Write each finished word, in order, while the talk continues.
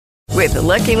With the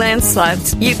Lucky Land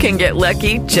Slots, you can get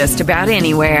lucky just about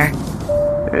anywhere.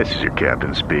 This is your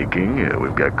captain speaking.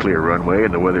 We've got clear runway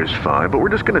and the weather's fine, but we're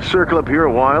just going to circle up here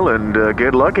a while and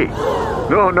get lucky.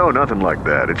 No, nothing like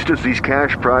that. It's just these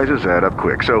cash prizes add up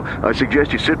quick. So I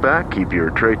suggest you sit back, keep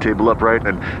your tray table upright,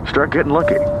 and start getting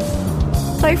lucky.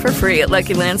 Play for free at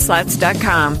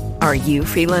LuckyLandSlots.com. Are you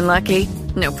feeling lucky?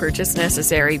 No purchase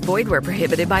necessary. Void where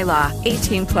prohibited by law.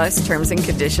 18 plus terms and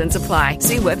conditions apply.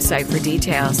 See website for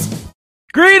details.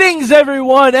 Greetings,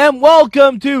 everyone, and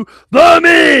welcome to the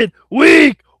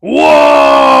Midweek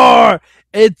War!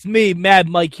 It's me, Mad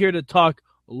Mike, here to talk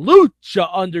Lucha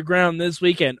Underground this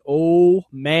week, and oh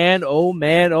man,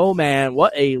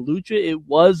 what a lucha it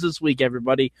was this week,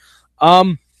 everybody.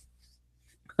 My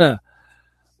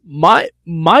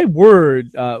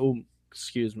word,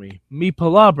 excuse me, mi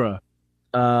palabra,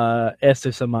 esta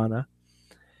semana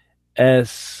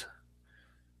es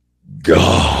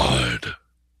God.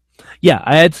 Yeah,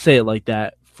 I had to say it like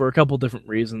that for a couple different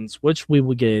reasons, which we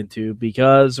will get into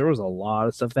because there was a lot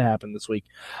of stuff that happened this week.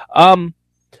 But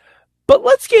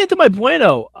let's get into my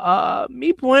bueno.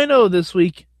 Mi bueno this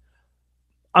week,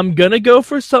 I'm going to go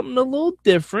for something a little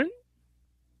different.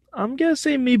 I'm going to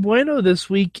say mi bueno this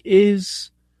week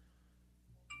is,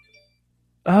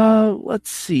 let's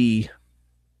see.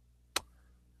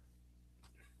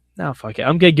 Now, fuck it.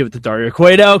 I'm going to give it to Dario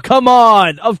Cueto. Come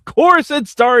on. Of course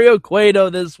it's Dario Cueto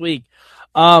this week.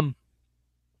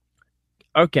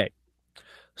 Okay.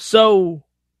 So,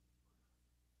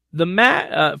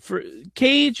 the for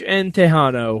Cage and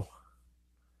Tejano,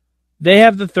 they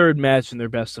have the third match in their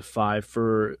best of 5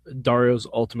 for Dario's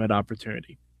Ultimate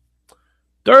Opportunity.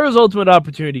 Dario's Ultimate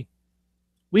Opportunity,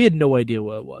 we had no idea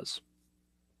what it was.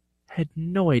 Had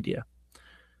no idea.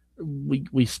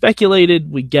 We speculated,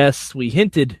 we guessed, we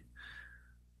hinted.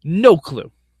 No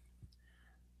clue.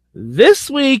 This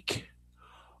week,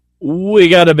 we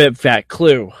got a bit fat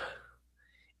clue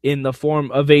in the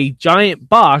form of a giant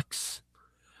box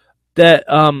that,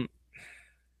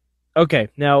 okay,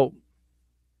 now,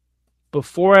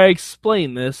 before I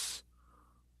explain this,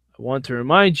 I want to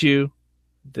remind you,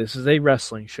 this is a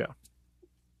wrestling show.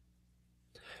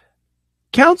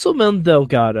 Councilman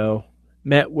Delgado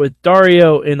met with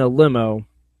Dario in a limo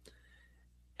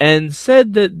and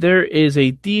said that there is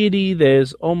a deity that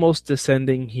is almost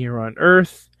descending here on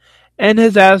Earth and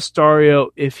has asked Dario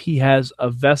if he has a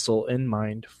vessel in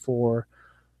mind for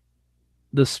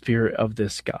the spirit of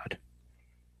this god.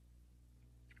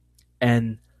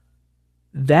 And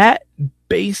that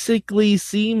basically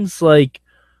seems like,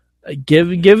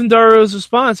 given Dario's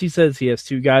response, he says he has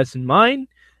 2 guys in mind.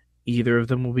 Either of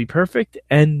them will be perfect,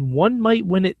 and one might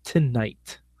win it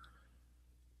tonight.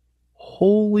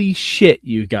 Holy shit,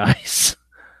 you guys.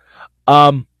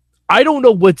 I don't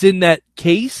know what's in that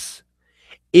case.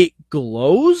 It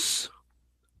glows.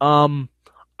 I'm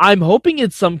hoping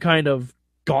it's some kind of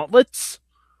gauntlets.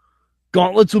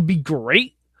 Gauntlets would be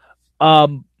great. But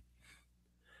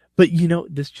you know,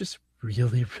 this just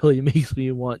really, really makes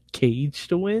me want Cage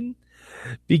to win.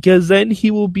 Because then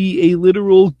he will be a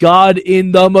literal god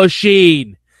in the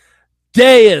machine.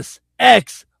 Deus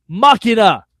Ex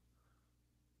Machina.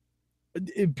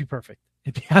 It'd be perfect.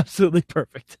 It'd be absolutely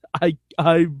perfect. I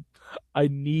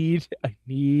need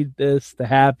this to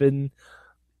happen.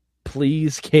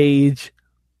 Please, Cage.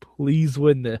 Please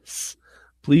win this.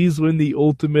 Please win the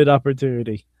Ultimate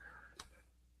Opportunity.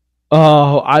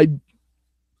 Oh,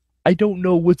 I don't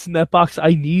know what's in that box.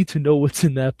 I need to know what's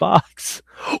in that box.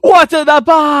 What's in the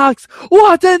box?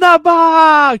 What's in the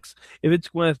box? If it's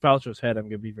Gwyneth Paltrow's head, I'm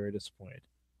going to be very disappointed.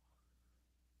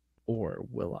 Or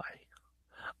will I?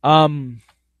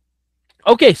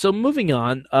 Okay, so moving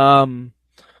on.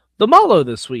 The Malo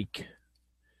this week.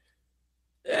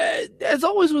 As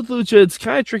always with Lucha, it's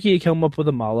kind of tricky to come up with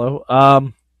a Malo.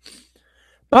 But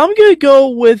I'm going to go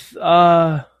with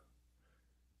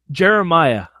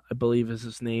Jeremiah, I believe is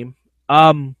his name.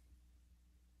 I'm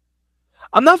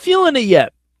not feeling it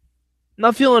yet.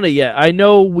 I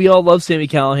know we all love Sami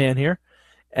Callihan here.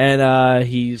 And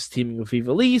he's teaming with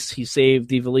Ivelisse. He saved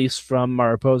Ivelisse from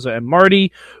Mariposa and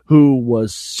Marty, who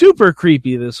was super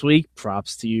creepy this week.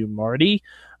 Props to you, Marty.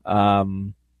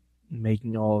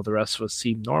 Making all of the rest of us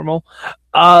seem normal.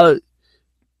 I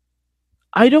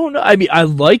don't know. I mean, I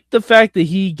like the fact that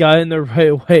he got in the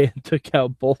right way and took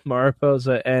out both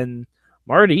Mariposa and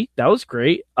Marty. That was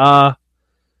great. I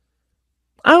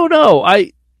don't know.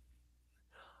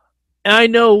 I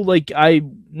know, like,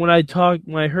 when I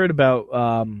heard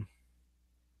about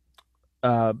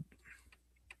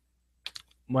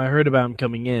him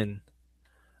coming in,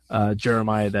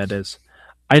 Jeremiah, that is,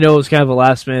 I know it was kind of a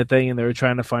last minute thing and they were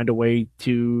trying to find a way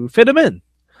to fit him in.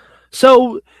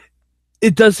 So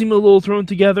It does seem a little thrown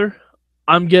together.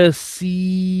 I'm going to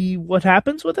see what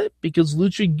happens with it, because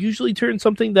Lucha usually turns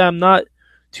something that I'm not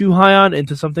too high on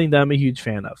into something that I'm a huge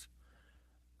fan of.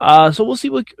 So we'll see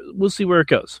where it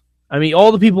goes. I mean,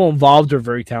 all the people involved are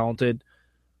very talented.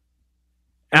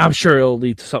 I'm sure it'll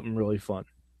lead to something really fun.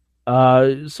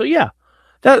 So yeah,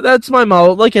 that's my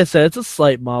model. Like I said, it's a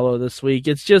slight model this week.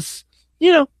 It's just,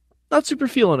 not super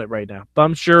feeling it right now. But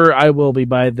I'm sure I will be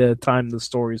by the time the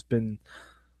story's been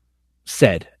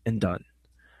said and done.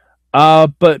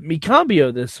 But mi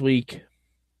cambio this week,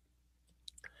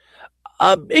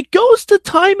 it goes to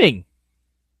timing.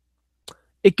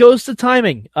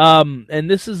 And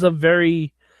this is a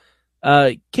very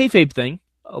kayfabe thing.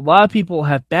 A lot of people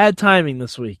have bad timing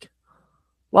this week.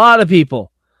 A lot of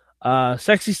people.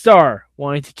 Sexy Star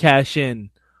wanting to cash in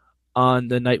on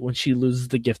the night when she loses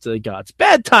the gift of the gods.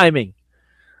 Bad timing.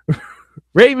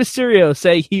 Rey Mysterio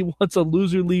say he wants a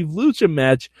loser leave Lucha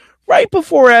match right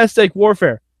before Aztec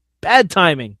Warfare. Bad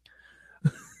timing.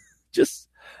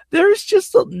 There's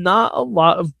just not a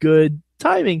lot of good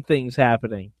timing things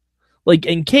happening. Like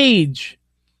in Cage,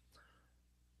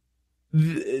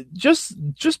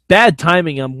 just bad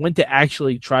timing on when to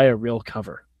actually try a real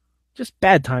cover. Just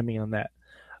bad timing on that.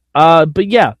 But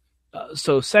yeah,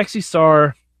 so Sexy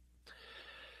Star,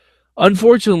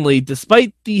 unfortunately,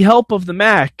 despite the help of the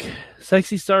Mac,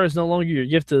 Sexy Star is no longer your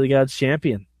gift of the gods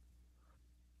champion.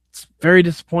 It's very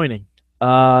disappointing.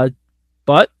 But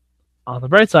on the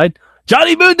bright side,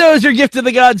 Johnny Mundo is your gift of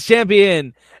the gods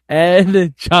champion.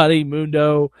 And Johnny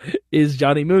Mundo is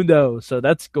Johnny Mundo. So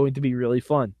that's going to be really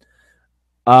fun.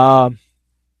 Yeah,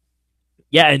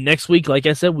 and next week, like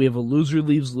I said, we have a loser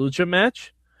leaves Lucha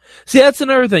match. See, that's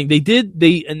another thing.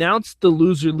 They announced the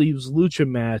loser leaves Lucha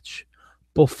match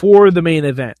before the main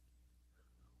event.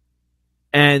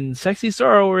 And Sexy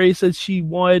Star already said she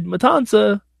wanted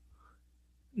Matanza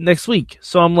next week.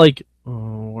 So I'm like,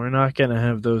 we're not going to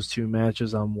have those two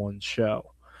matches on one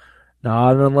show.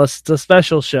 Not unless it's a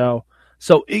special show.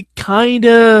 So it kind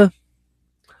of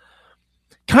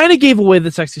gave away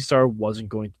that Sexy Star wasn't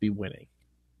going to be winning.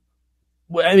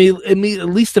 I mean, at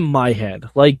least in my head.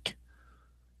 Like,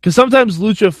 because sometimes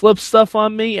Lucha flips stuff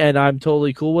on me, and I'm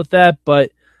totally cool with that,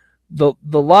 but the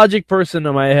logic person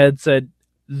in my head said,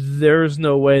 there's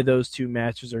no way those two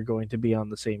matches are going to be on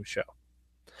the same show.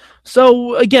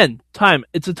 So, again,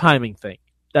 it's a timing thing.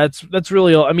 That's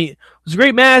really all. I mean, it was a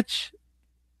great match,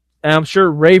 and I'm sure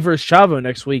Rey vs. Chavo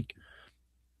next week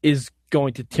is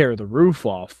going to tear the roof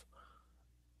off.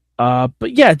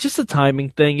 But yeah, just a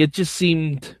timing thing. It just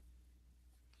seemed,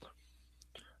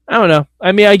 I don't know.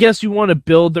 I mean, I guess you want to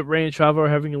build that Rey and Chavo are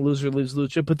having a loser leaves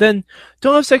Lucha, but then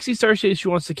don't have Sexy Star say she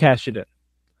wants to cash it in.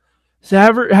 So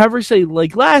have her say,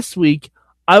 like last week,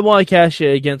 I want to cash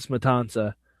it against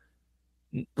Matanza,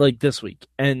 like this week.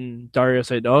 And Dario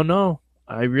said, oh no,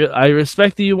 I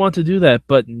respect that you want to do that,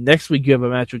 but next week you have a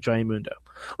match with Johnny Mundo.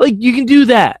 Like, you can do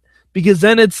that, because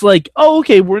then it's like, oh,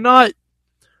 okay, we're not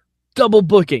double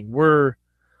booking. We're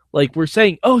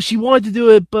saying, oh, she wanted to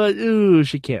do it, but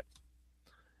she can't.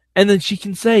 And then she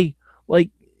can say,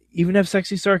 like, even have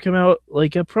Sexy Star come out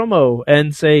like a promo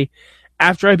and say,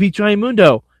 after I beat Johnny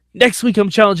Mundo, next week I'm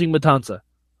challenging Matanza.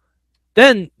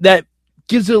 Then that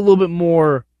gives it a little bit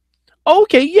more,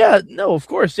 okay, yeah, no, of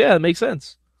course, yeah, it makes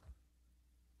sense.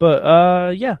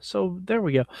 But, yeah, so there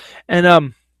we go.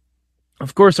 And,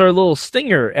 of course, our little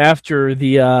stinger after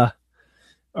the, our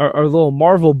little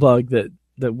Marvel bug that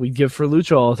we give for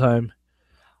Lucha all the time,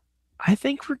 I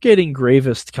think we're getting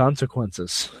gravest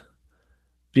consequences.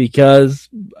 Because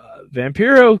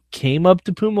Vampiro came up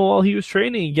to Puma while he was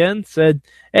training again, said,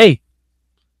 hey,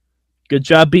 good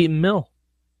job beating Mill.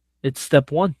 It's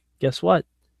step one. Guess what?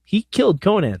 He killed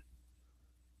Conan.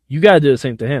 You got to do the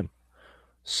same to him.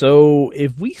 So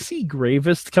if we see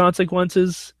gravest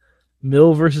consequences,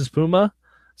 Mill versus Puma,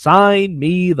 sign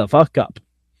me the fuck up.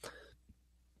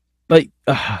 But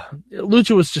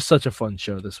Lucha was just such a fun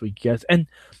show this week, guys. And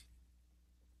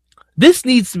this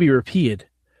needs to be repeated.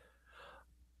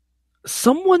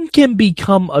 Someone can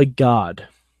become a god.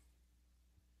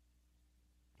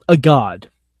 A god.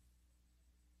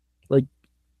 Like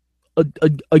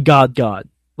a god.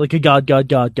 Like a god.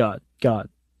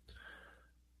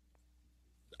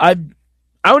 I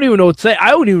don't even know what to say. I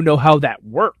don't even know how that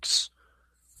works.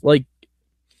 Like,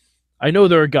 I know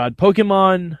there are god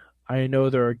Pokemon. I know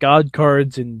there are god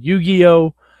cards in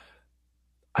Yu-Gi-Oh!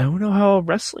 I don't know how a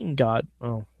wrestling god...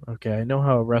 Oh, okay, I know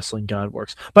how a wrestling god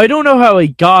works. But I don't know how a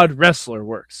god wrestler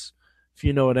works, if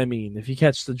you know what I mean, if you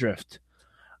catch the drift.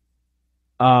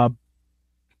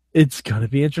 It's going to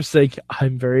be interesting.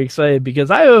 I'm very excited because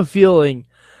I have a feeling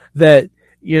that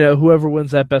whoever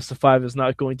wins that best of 5 is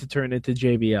not going to turn into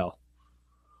JBL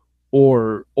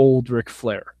or old Ric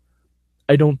Flair.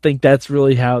 I don't think that's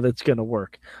really how that's going to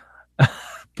work.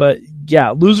 But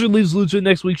yeah, loser leaves Lucha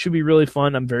next week should be really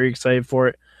fun. I'm very excited for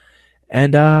it.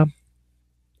 And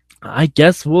I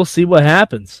guess we'll see what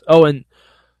happens. Oh, and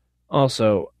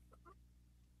also,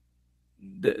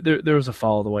 there was a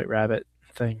Follow the White Rabbit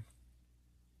thing.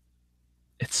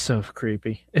 It's so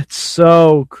creepy. It's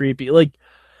so creepy. Like,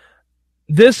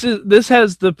 this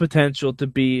has the potential to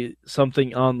be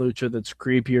something on Lucha that's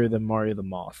creepier than Mario the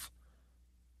Moth.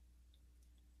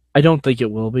 I don't think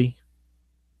it will be.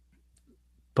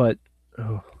 But,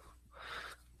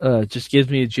 it just gives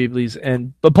me a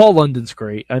jibblies. But Paul London's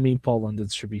great. I mean, Paul London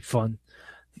should be fun.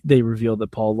 They revealed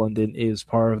that Paul London is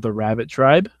part of the Rabbit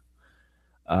Tribe.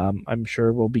 I'm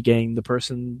sure we'll be getting the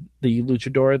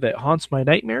luchador that haunts my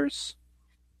nightmares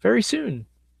very soon.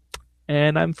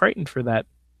 And I'm frightened for that.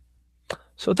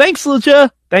 So thanks, Lucha.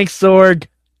 Thanks, Sorg.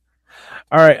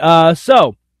 All right.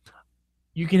 So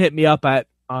you can hit me up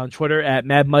on Twitter at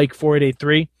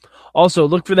MadMike4883. Also,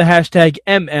 look for the hashtag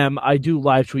MM. I do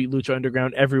live tweet Lucha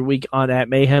Underground every week on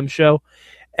 @Mayhem Show.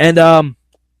 And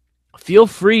feel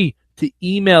free to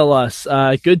email us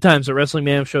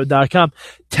goodtimes@WrestlingMayhemShow.com.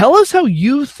 Tell us how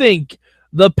you think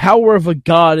the power of a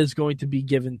god is going to be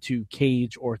given to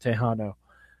Cage or Tejano.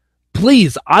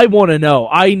 Please, I want to know.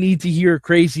 I need to hear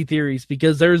crazy theories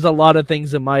because there's a lot of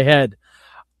things in my head.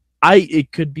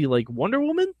 It could be like Wonder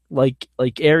Woman, like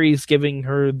Ares giving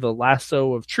her the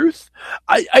lasso of truth.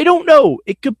 I don't know.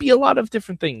 It could be a lot of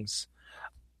different things.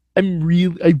 I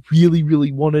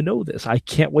really want to know this. I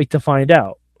can't wait to find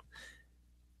out.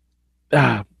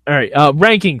 All right.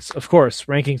 Rankings, of course.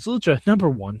 Rankings. Lucha number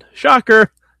 1.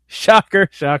 Shocker.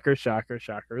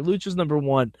 Lucha's number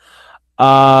 1.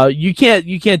 You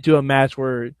can't do a match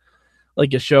where,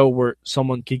 like a show where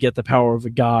someone could get the power of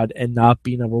a god and not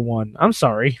be number 1. I'm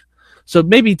sorry. So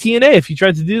maybe TNA, if you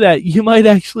tried to do that, you might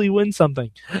actually win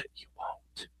something. You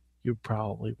won't. You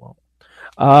probably won't.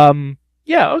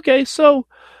 Yeah. Okay. So,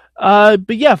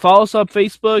 but yeah, follow us on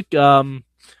Facebook.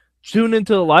 Tune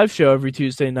into the live show every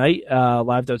Tuesday night,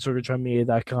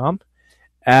 live.sorgatronmedia.com.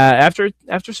 After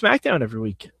SmackDown every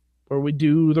week, where we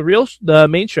do the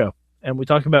main show. And we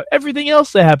talk about everything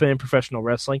else that happened in professional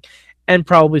wrestling and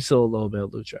probably still a little bit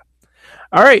of Lucha.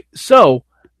 All right, so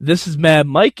this is Mad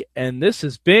Mike, and this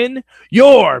has been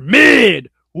your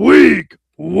Midweek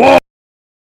War.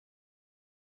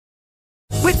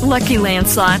 With Lucky Land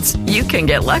Slots, you can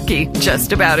get lucky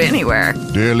just about anywhere.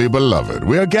 Dearly beloved,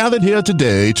 we are gathered here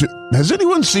today to... Has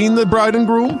anyone seen the bride and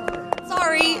groom?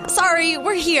 Sorry,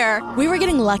 we're here. We were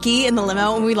getting lucky in the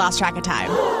limo and we lost track of time.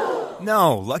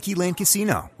 No, Lucky Land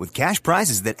Casino, with cash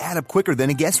prizes that add up quicker than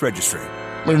a guest registry.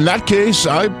 In that case,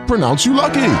 I pronounce you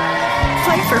lucky.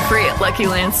 Play for free at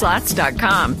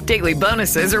LuckyLandSlots.com. Daily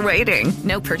bonuses are waiting.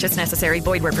 No purchase necessary.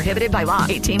 Void where prohibited by law.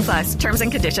 18+. Terms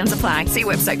and conditions apply. See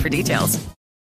website for details.